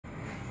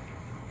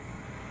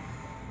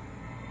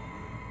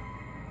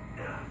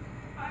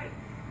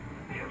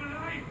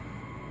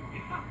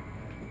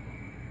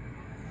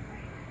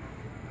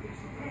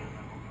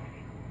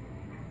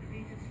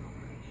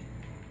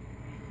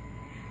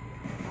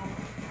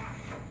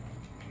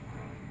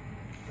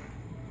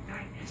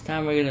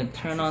time we're gonna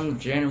turn on the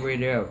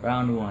generator at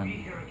round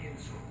 1.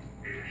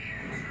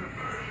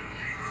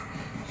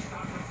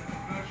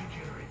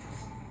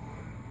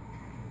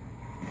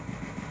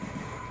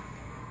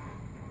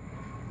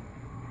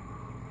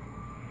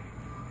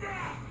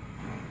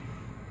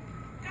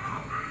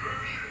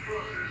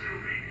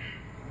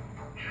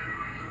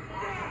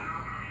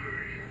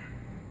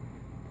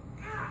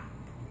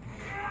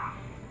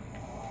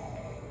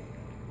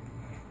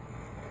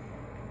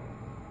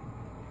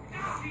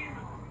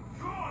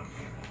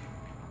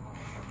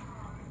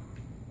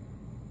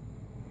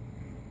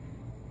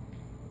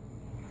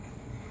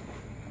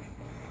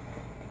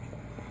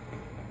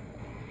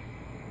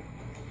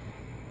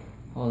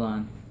 Hold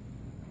on.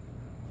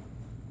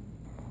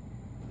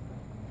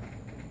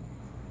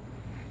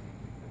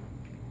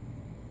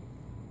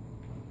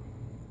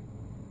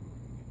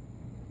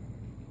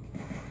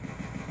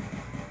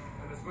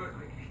 I must work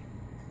quickly.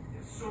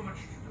 There's so much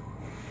to do.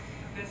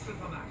 Let's look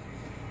for matters.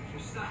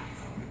 Your stats.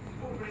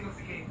 Opening of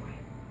the gateway.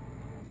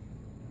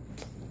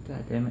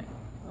 God damn it.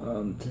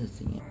 I'm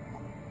testing it.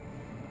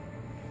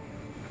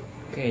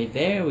 Okay,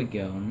 there we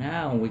go.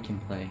 Now we can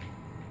play.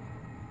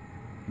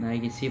 Now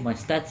you can see my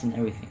stats and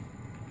everything.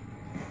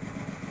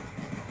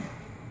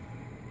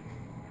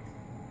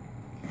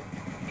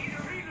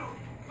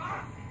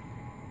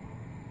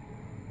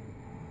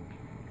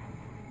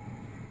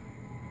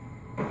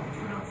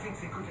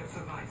 They could have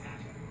survived that.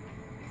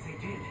 If they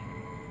did,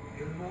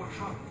 they're in more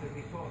trouble than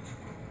we thought.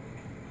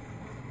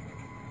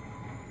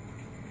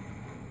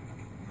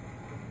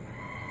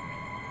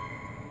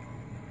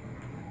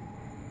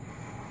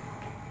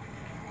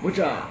 Watch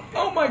out!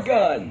 Oh my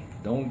god!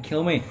 Don't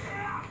kill me!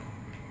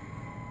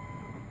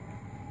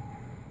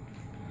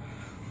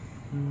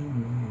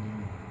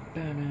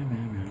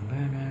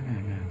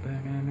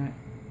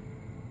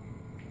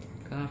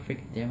 God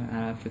freaking damn it,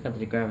 I forgot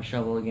to grab a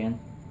shovel again.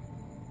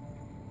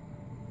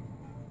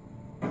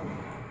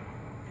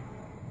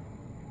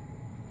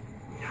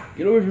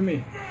 Get away from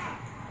me!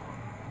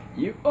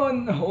 You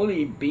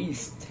unholy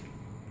beast!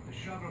 The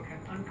shovel can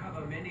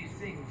uncover many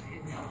things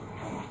hidden.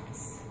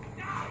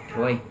 Get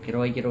away, get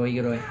away, get away,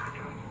 get away.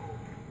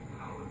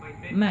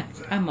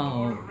 Max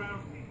ammo!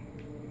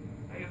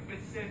 I have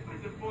been sent by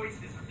the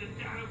voices of the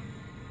damned,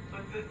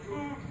 but the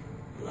true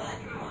blood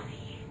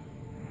money.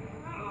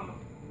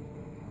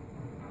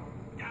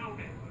 Down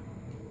it.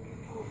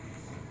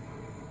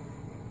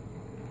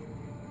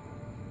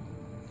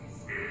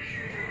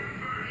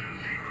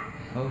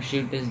 Oh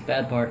shoot, this is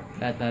bad part.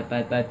 Bad, bad,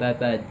 bad, bad, bad,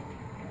 bad.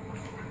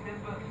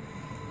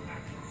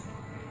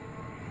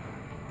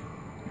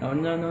 Oh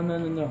no, no, no,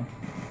 no, no.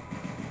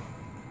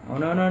 Oh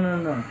no, no, no,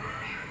 no.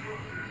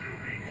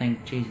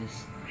 Thank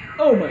Jesus.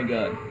 Oh my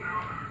god.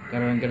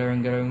 Gotta run, gotta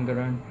run, gotta run, gotta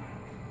run.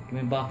 Give me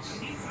a box.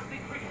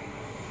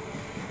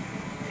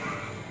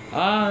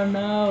 Oh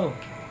no.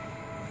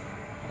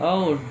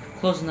 Oh,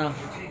 close enough.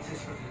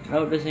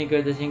 No, this ain't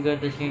good, this ain't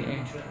good, this ain't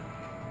good.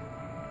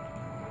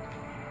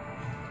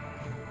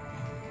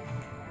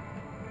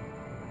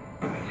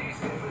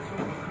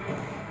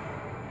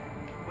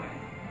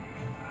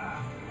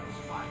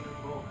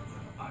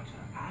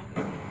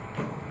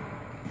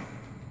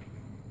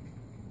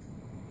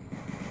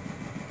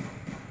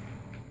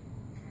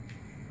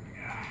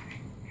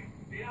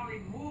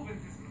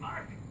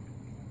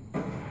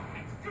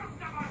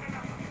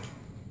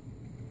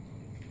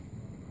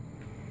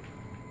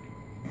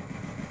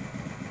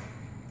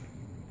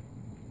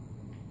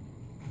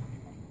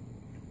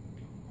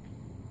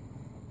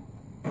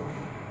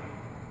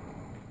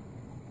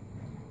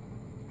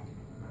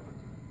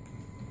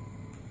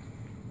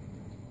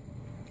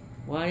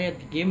 Why do you have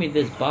to give me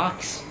this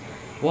box?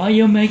 Why are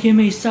you making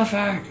me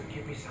suffer?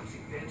 Give me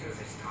something better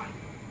this time.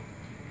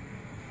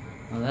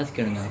 Oh, that's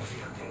good enough.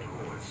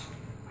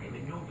 I am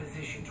in no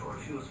position to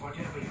refuse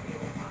whatever you may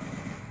offer.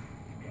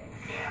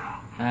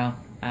 Ow,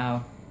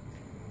 ow.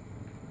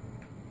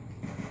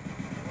 You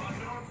are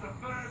not the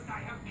first I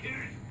have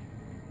killed.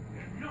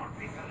 Will not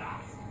be the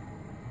last.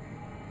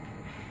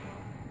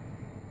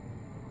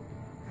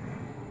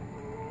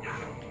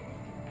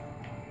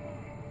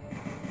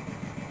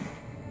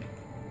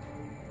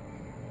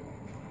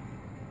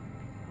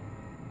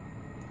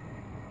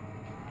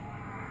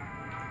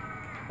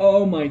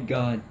 Oh my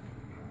god.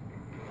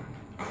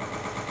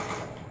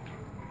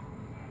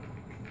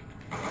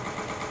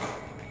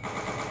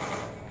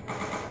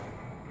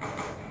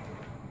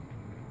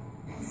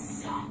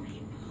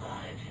 Zombie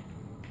blood.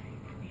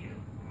 Real,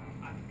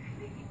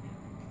 unclean,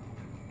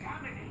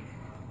 contaminated.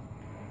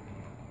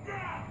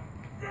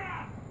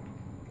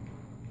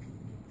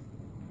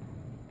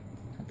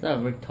 I thought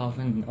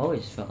Richtofen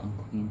always felt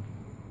unclean.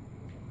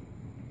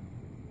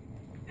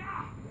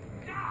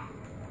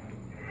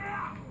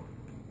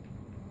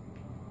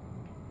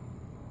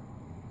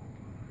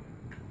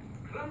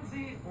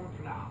 Clumsy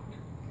and loud.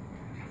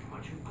 It has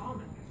much in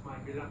common with my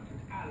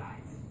reluctant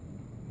allies.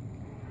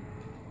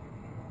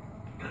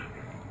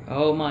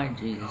 Oh my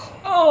Jesus.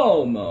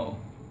 Oh Mo.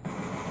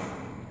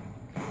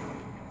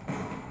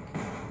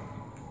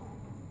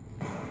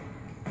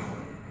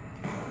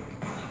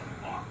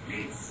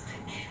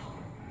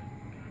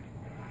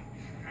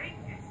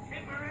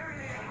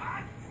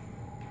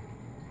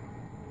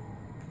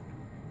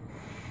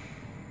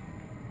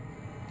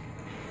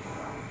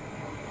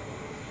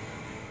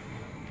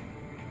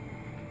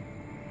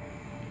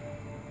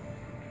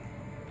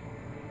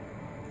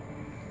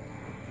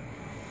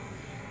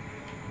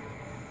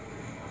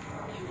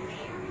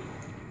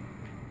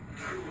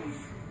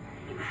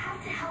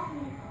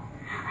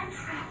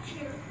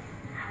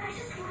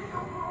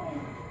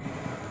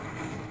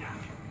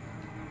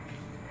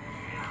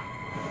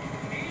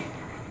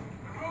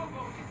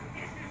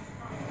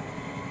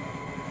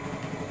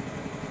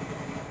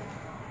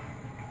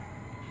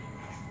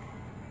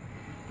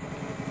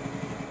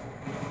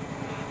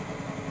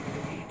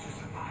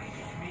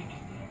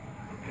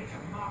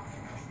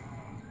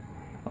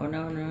 Oh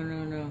no, no,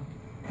 no, no.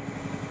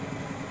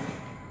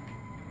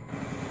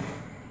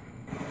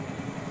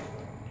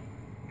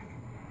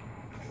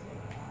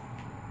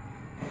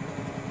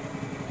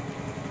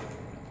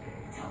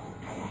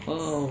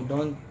 Oh,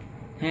 don't.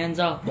 Hands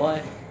off,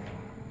 boy.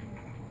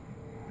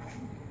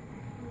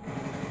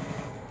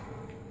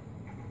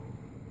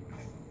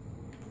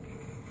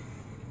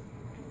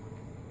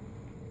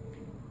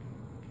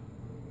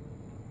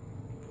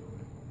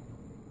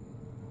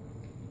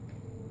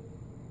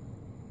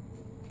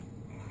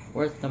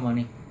 Where's the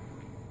money?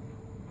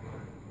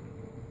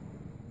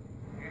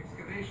 The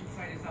excavation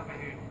site is up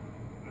ahead.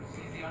 You'll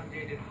see the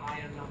undated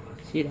higher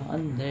numbers. See the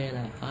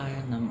undead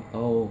higher number.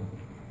 Oh.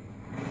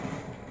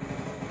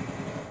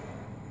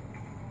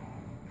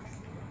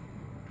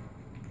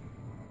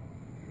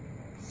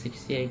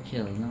 $68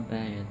 kills, not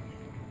bad.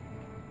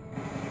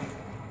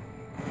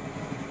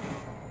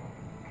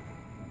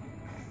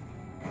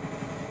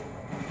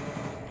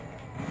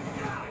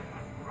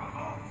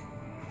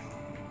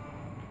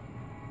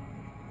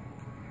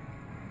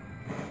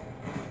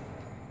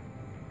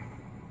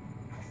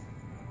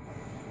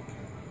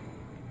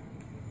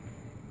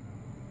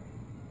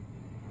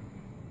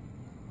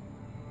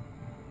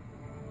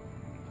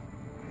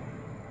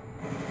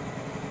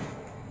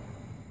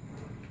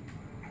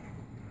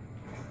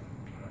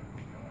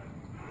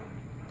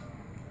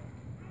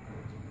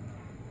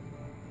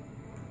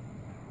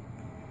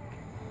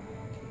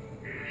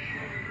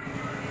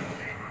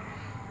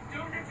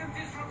 Don't let them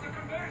disrupt the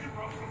conversion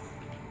process.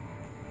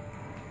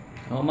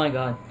 Oh my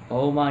god.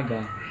 Oh my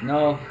god.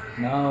 No.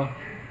 No.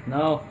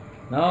 No.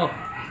 No.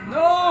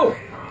 No!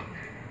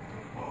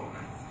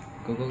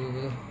 Go, go, go,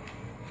 go.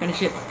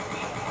 Finish it.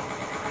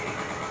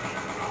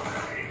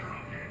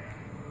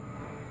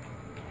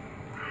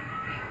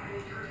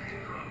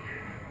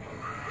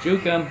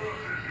 Juke him.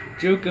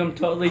 Juke him.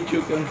 Totally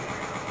juke him.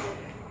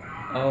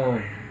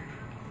 Oh.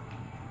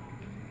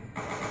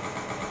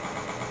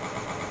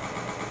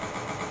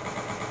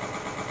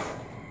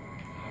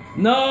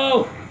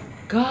 No!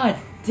 God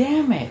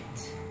damn it!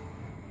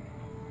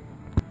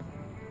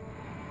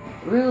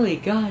 Really?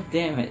 God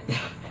damn it.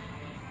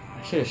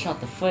 I should have shot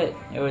the foot.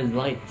 It was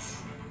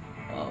lights.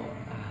 Oh,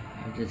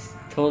 I just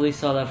totally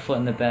saw that foot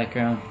in the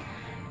background.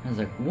 I was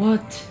like,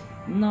 what?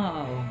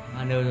 No.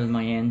 I knew it was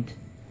my end.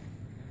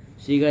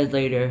 See you guys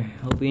later.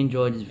 Hope you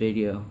enjoyed this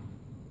video.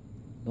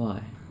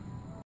 Bye.